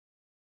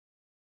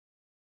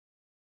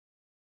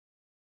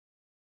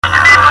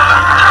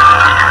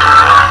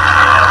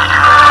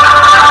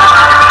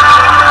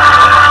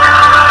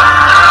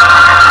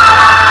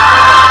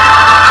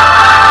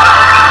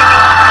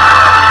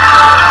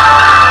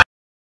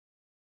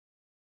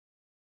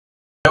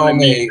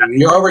tell me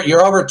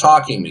you're over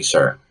talking me,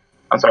 sir.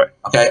 I'm sorry.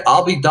 Okay,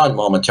 I'll be done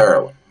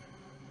momentarily.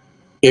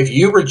 If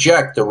you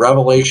reject the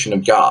revelation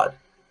of God,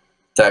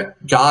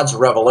 that God's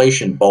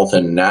revelation, both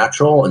in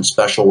natural and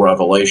special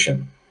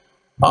revelation,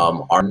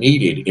 are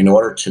needed in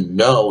order to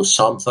know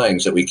some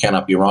things that we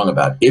cannot be wrong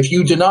about. If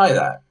you deny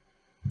that,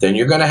 then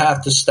you're going to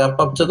have to step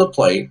up to the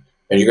plate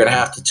and you're going to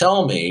have to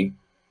tell me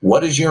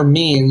what is your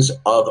means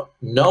of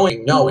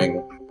knowing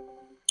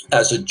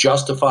as a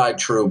justified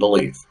true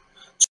belief.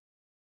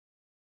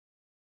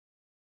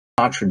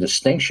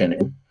 Contradistinction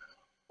in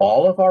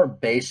all of our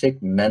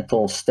basic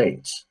mental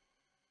states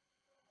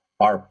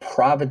are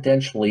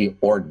providentially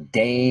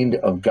ordained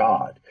of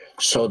God,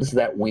 so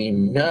that we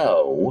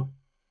know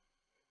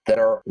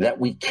that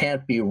we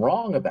can't be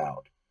wrong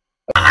about.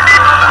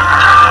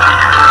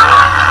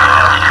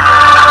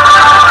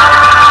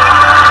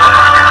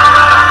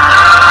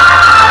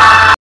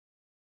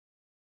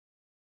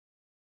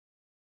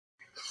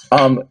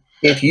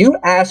 If you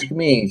ask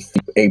me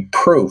a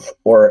proof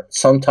or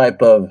some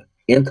type of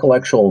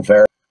intellectual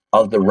verity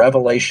of the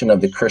revelation of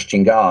the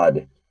Christian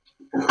God,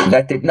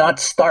 that did not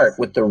start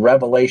with the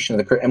revelation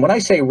of the, and when I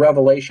say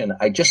revelation,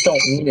 I just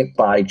don't mean it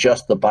by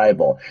just the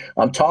Bible.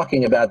 I'm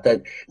talking about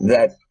that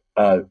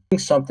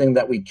something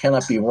that we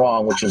cannot be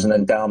wrong, which is an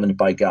endowment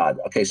by God.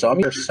 Okay, so I'm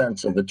your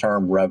sense of the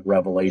term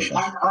revelation.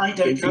 I don't. How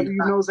do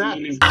you know that?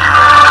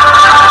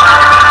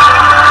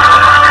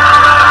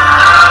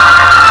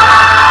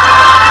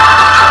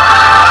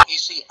 You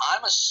see,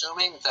 I'm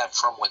assuming that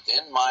from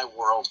within my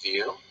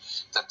worldview,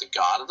 that the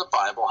God of the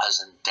Bible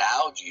has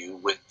endowed you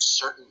with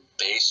certain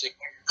basic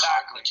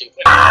cognitive.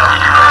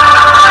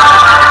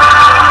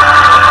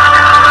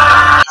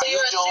 So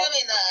you're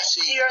assuming that.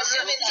 You're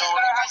assuming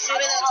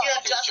that you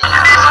have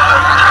justified.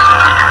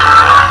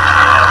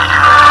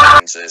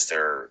 Is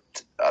there,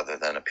 other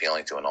than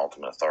appealing to an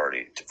ultimate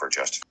authority for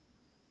justification?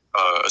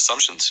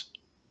 Assumptions.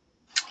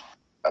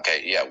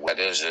 Okay, yeah, what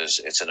it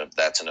is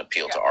that's an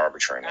appeal to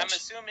arbitrariness. I'm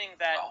assuming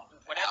that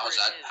whatever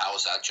How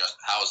is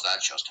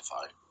that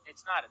justified?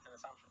 It's not. It's an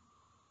assumption.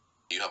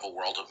 You have a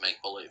world of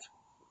make believe.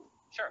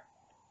 Sure.